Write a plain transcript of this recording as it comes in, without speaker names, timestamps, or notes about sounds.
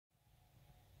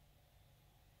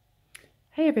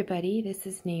Hi everybody, this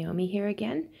is Naomi here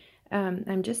again.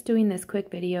 I'm just doing this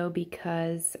quick video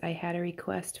because I had a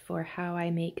request for how I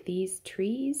make these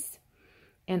trees.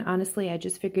 And honestly, I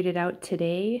just figured it out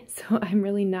today, so I'm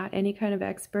really not any kind of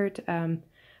expert. I'm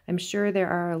sure there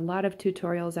are a lot of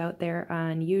tutorials out there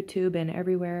on YouTube and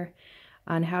everywhere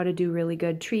on how to do really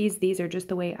good trees. These are just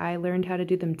the way I learned how to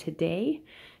do them today,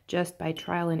 just by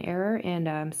trial and error.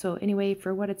 And so anyway,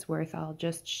 for what it's worth, I'll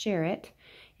just share it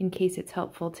in case it's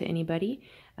helpful to anybody.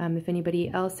 If anybody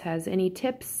else has any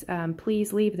tips,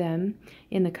 please leave them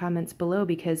in the comments below,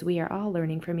 because we are all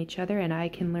learning from each other and I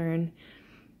can learn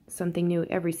something new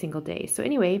every single day. So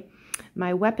anyway,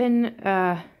 my weapon,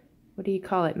 what do you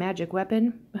call it, magic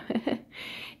weapon,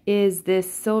 is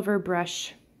this silver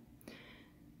brush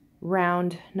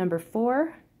round number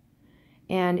 4,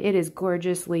 and it is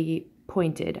gorgeously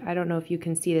pointed. I don't know if you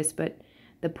can see this, but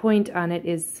the point on it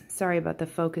is, sorry about the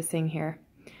focusing here,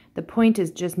 the point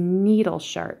is just needle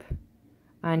sharp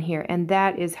on here, and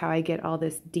that is how I get all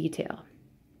this detail.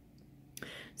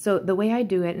 So the way I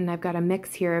do it, and I've got a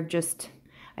mix here of just,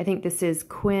 I think this is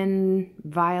Quin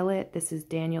Violet, this is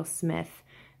Daniel Smith,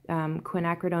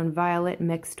 Quinacridone Violet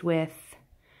mixed with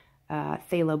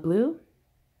Phthalo Blue,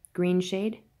 green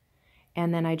shade,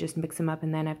 and then I just mix them up,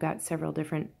 and then I've got several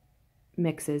different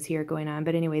mixes here going on.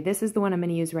 But anyway, this is the one I'm going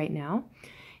to use right now.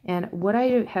 And what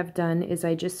I have done is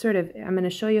I just sort of, I'm going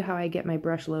to show you how I get my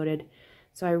brush loaded.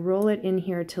 So I roll it in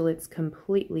here till it's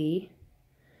completely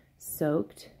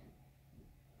soaked,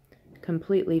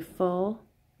 completely full,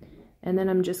 and then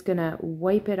I'm just going to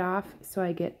wipe it off so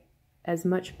I get as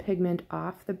much pigment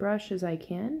off the brush as I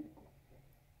can.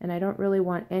 And I don't really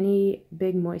want any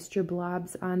big moisture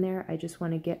blobs on there. I just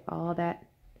want to get all that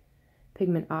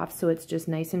pigment off so it's just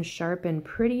nice and sharp and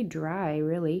pretty dry,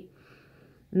 really.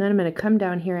 And then I'm going to come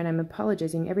down here, and I'm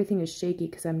apologizing, everything is shaky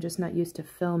because I'm just not used to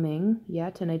filming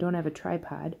yet, and I don't have a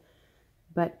tripod.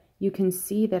 But you can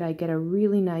see that I get a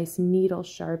really nice needle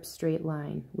sharp straight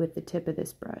line with the tip of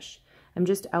this brush. I'm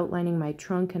just outlining my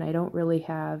trunk, and I don't really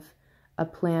have a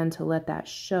plan to let that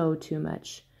show too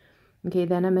much. Okay,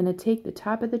 then I'm going to take the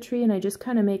top of the tree, and I just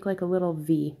kind of make like a little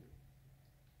V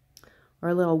or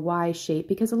a little Y shape,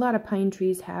 because a lot of pine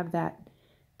trees have that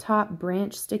top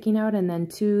branch sticking out and then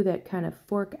two that kind of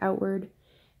fork outward,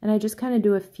 and I just kind of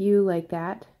do a few like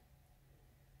that.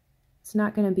 It's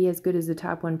not going to be as good as the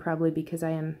top one probably because I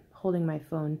am holding my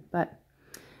phone, but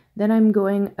then I'm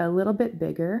going a little bit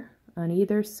bigger on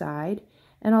either side,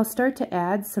 and I'll start to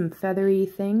add some feathery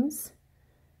things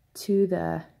to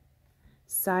the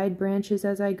side branches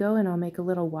as I go, and I'll make a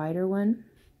little wider one.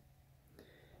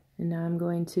 And now I'm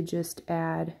going to just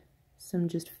add some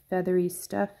just feathery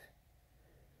stuff.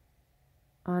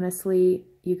 Honestly,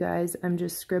 you guys, I'm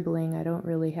just scribbling. I don't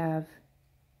really have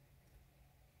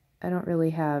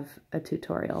a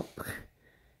tutorial.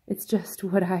 It's just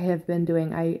what I have been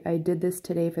doing. I did this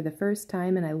today for the first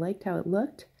time, and I liked how it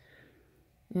looked.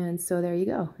 And so there you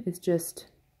go. It's just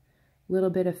a little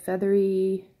bit of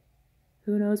feathery,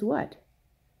 who knows what.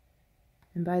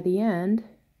 And by the end,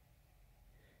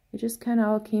 it just kind of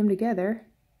all came together.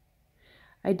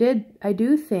 I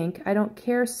do think, I don't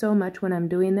care so much when I'm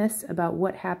doing this about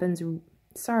what happens.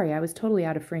 Sorry, I was totally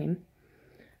out of frame.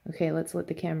 Okay, let's let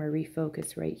the camera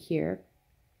refocus right here.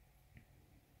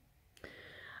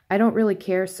 I don't really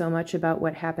care so much about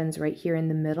what happens right here in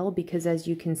the middle, because as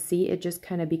you can see, it just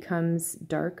kind of becomes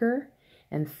darker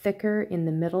and thicker in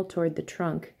the middle toward the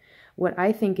trunk. What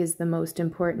I think is the most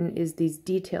important is these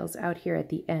details out here at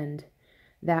the end.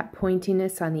 That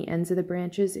pointiness on the ends of the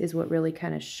branches is what really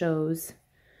kind of shows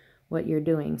what you're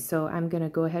doing. So I'm going to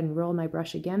go ahead and roll my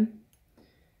brush again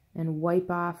and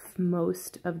wipe off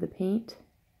most of the paint.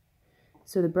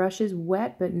 So the brush is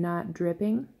wet but not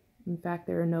dripping. In fact,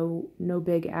 there are no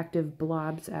big active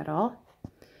blobs at all.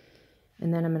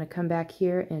 And then I'm going to come back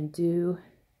here and do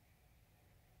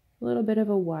a little bit of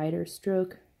a wider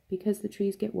stroke, because the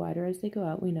trees get wider as they go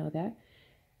out, we know that.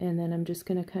 And then I'm just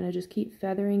going to kind of just keep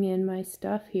feathering in my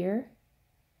stuff here.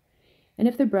 And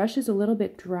if the brush is a little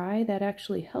bit dry, that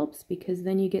actually helps, because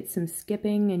then you get some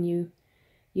skipping and you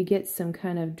get some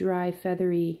kind of dry,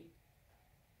 feathery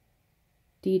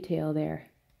detail there.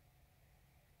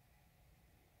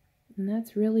 And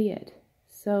that's really it.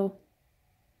 So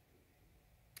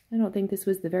I don't think this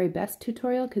was the very best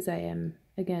tutorial, because I am,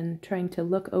 again, trying to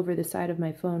look over the side of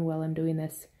my phone while I'm doing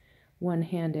this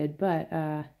one-handed, but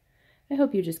I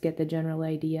hope you just get the general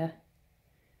idea.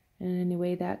 And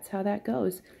anyway, that's how that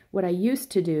goes. What I used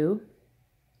to do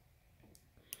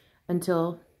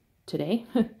until today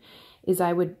is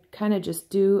I would kind of just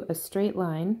do a straight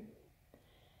line,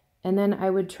 and then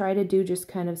I would try to do just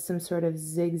kind of some sort of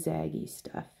zigzaggy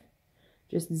stuff.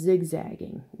 just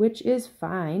zigzagging, which is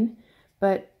fine,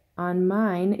 but on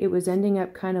mine it was ending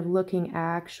up kind of looking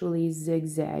actually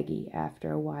zigzaggy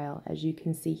after a while, as you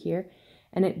can see here,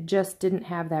 and it just didn't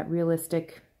have that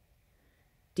realistic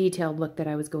detailed look that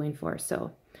I was going for.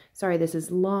 So sorry this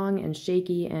is long and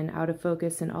shaky and out of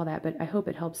focus and all that, but I hope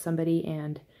it helps somebody.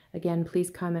 And again, please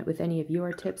comment with any of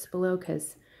your tips below,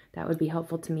 because that would be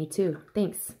helpful to me too.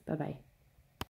 Thanks. Bye-bye.